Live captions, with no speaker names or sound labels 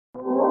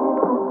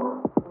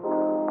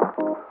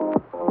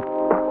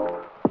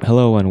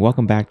Hello and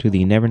welcome back to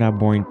the Never Not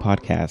Boring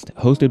podcast,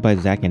 hosted by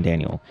Zach and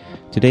Daniel.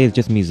 Today is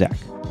just me, Zach,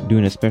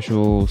 doing a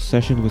special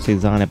Sessions with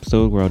Saison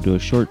episode where I'll do a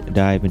short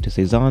dive into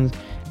Saisons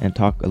and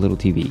talk a little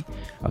TV.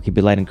 I'll keep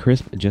it light and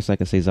crisp, just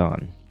like a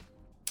Saison.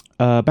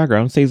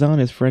 Background: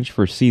 Saison is French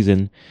for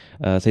season.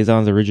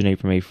 Saisons originate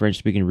from a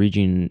French-speaking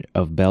region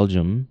of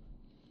Belgium.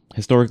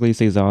 Historically,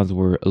 Saisons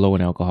were low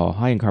in alcohol,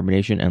 high in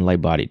carbonation, and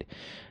light-bodied.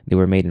 They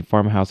were made in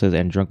farmhouses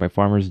and drunk by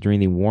farmers during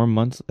the warm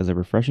months as a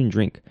refreshing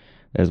drink.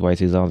 That is why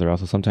Saisons are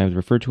also sometimes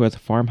referred to as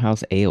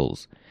farmhouse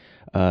ales.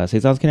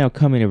 Saisons can now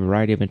come in a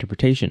variety of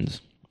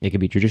interpretations. They can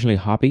be traditionally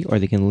hoppy, or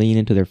they can lean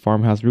into their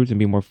farmhouse roots and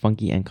be more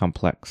funky and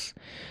complex.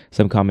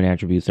 Some common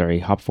attributes are a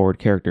hop-forward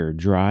character,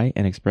 dry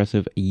and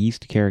expressive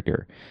yeast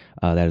character.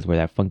 That is where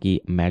that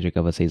funky magic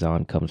of a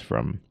Saison comes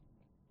from.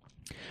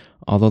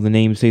 Although the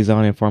names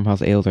Saison and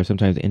farmhouse ales are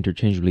sometimes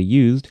interchangeably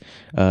used,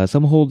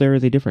 some hold there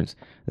is a difference.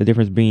 The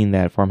difference being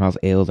that farmhouse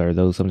ales are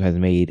those sometimes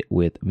made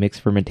with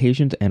mixed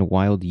fermentations and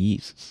wild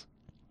yeasts.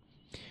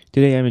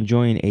 Today I'm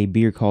enjoying a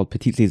beer called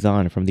Petite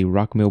Saison from the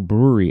Rock Mill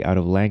Brewery out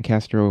of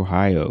Lancaster,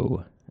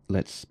 Ohio.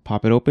 Let's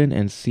pop it open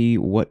and see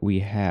what we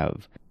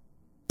have.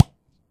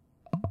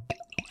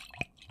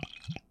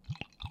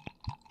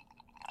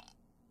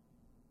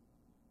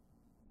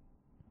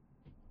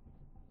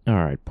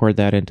 Alright, pour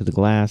that into the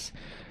glass.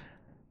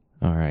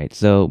 Alright,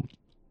 so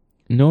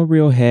no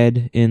real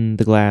head in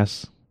the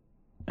glass.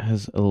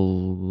 Has a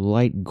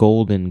light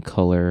golden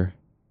color.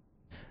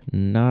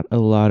 Not a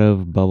lot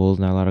of bubbles,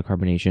 not a lot of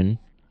carbonation.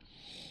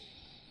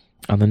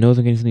 On the nose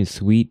I'm getting something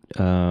sweet.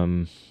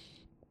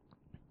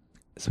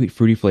 Sweet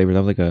fruity flavor.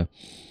 That was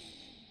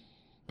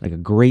like a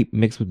grape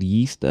mixed with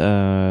yeast.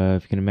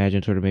 If you can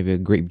imagine, sort of maybe a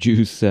grape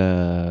juice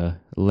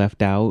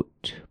left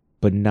out,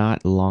 but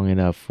not long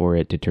enough for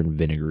it to turn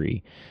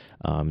vinegary.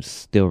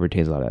 Still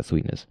retains a lot of that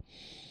sweetness.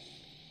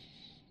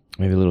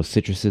 Maybe a little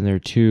citrus in there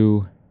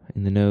too,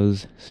 in the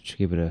nose. Let's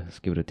give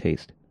it a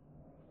taste.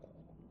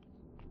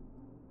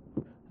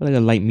 I like a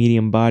light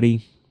medium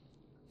body,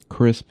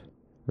 crisp,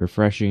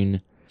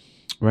 refreshing.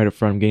 Right up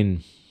front, I'm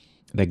getting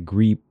that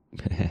grape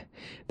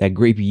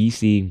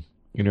yeasty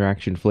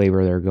interaction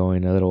flavor. They're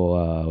going a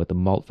little with the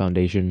malt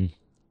foundation.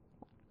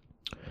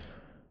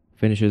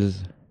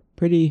 Finishes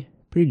pretty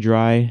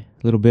dry, a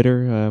little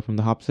bitter from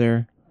the hops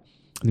there.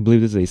 I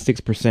believe this is a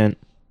 6%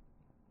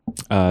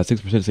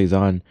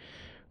 Saison.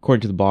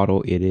 According to the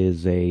bottle, it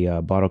is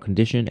a bottle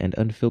conditioned and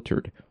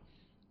unfiltered.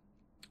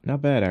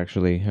 Not bad,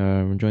 actually.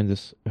 I'm enjoying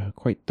this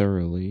quite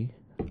thoroughly.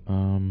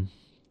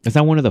 It's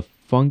not one of the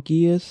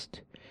funkiest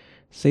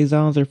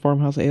Saisons or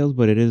farmhouse ales,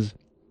 but it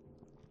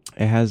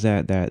has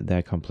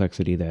that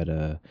complexity,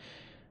 that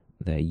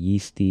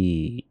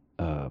yeasty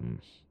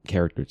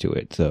character to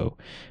it. So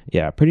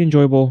yeah, pretty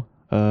enjoyable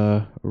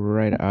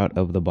right out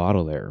of the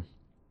bottle there.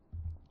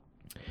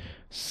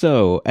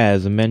 So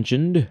as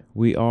mentioned,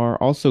 we are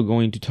also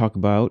going to talk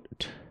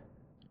about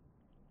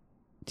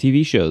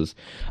TV shows.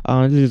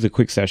 This is a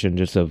quick session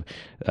just of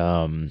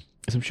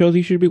some shows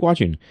you should be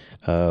watching.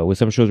 With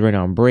some shows right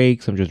now on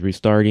break, some just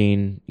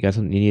restarting. You got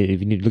something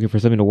if you're looking for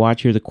something to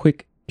watch, here's a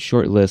quick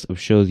short list of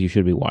shows you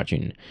should be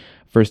watching.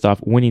 First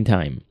off, Winning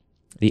Time,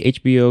 the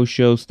HBO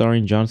show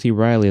starring John C.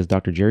 Reilly as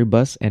Dr. Jerry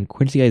Buss and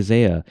Quincy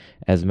Isaiah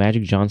as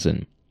Magic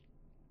Johnson.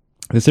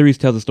 The series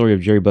tells the story of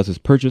Jerry Buss's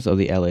purchase of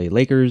the LA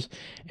Lakers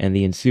and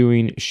the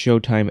ensuing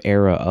Showtime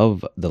era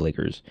of the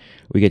Lakers.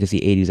 We get to see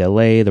 80s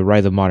LA, the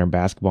rise of modern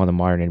basketball and the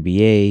modern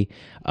NBA,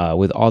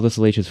 with all the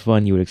salacious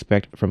fun you would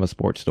expect from a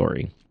sports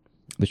story.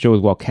 The show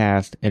is well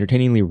cast,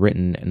 entertainingly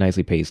written, and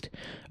nicely paced.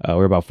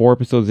 We're about 4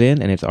 episodes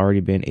in, and it's already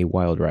been a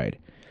wild ride.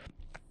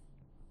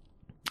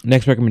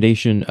 Next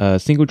recommendation,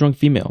 Single Drunk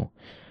Female.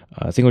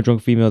 Single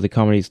Drunk Female is a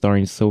comedy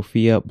starring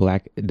Sophia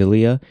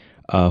Black-D'Elia,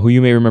 who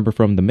you may remember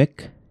from The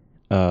Mick.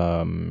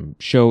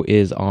 Show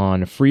is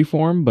on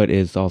Freeform, but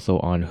is also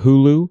on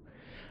Hulu.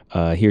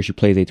 Here she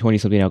plays a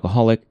 20-something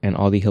alcoholic and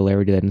all the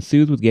hilarity that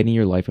ensues with getting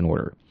your life in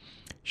order.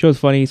 Show is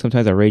funny,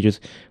 sometimes outrageous,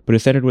 but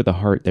is centered with a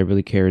heart that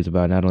really cares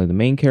about not only the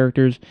main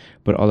characters,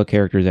 but all the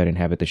characters that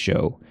inhabit the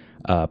show.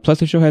 Plus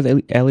the show has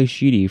Ali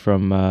Sheedy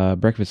from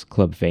Breakfast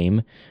Club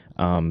fame.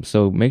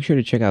 So make sure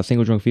to check out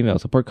Single Drunk Female.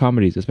 Support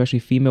comedies, especially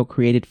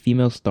female-created,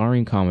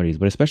 female-starring comedies,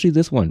 but especially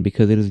this one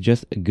because it is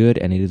just good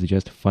and it is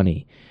just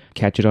funny.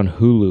 Catch it on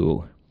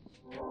Hulu.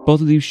 Both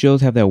of these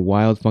shows have that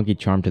wild, funky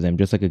charm to them,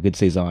 just like a good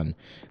Saison.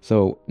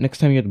 So next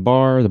time you're at the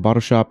bar, the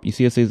bottle shop, you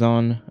see a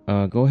Saison,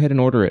 go ahead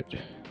and order it.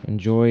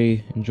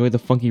 Enjoy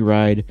the funky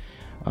ride,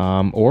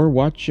 or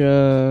watch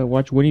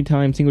Winning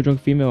Time, Single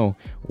Drunk Female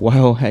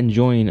while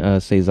enjoying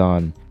a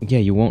Saison. Yeah,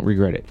 you won't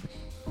regret it.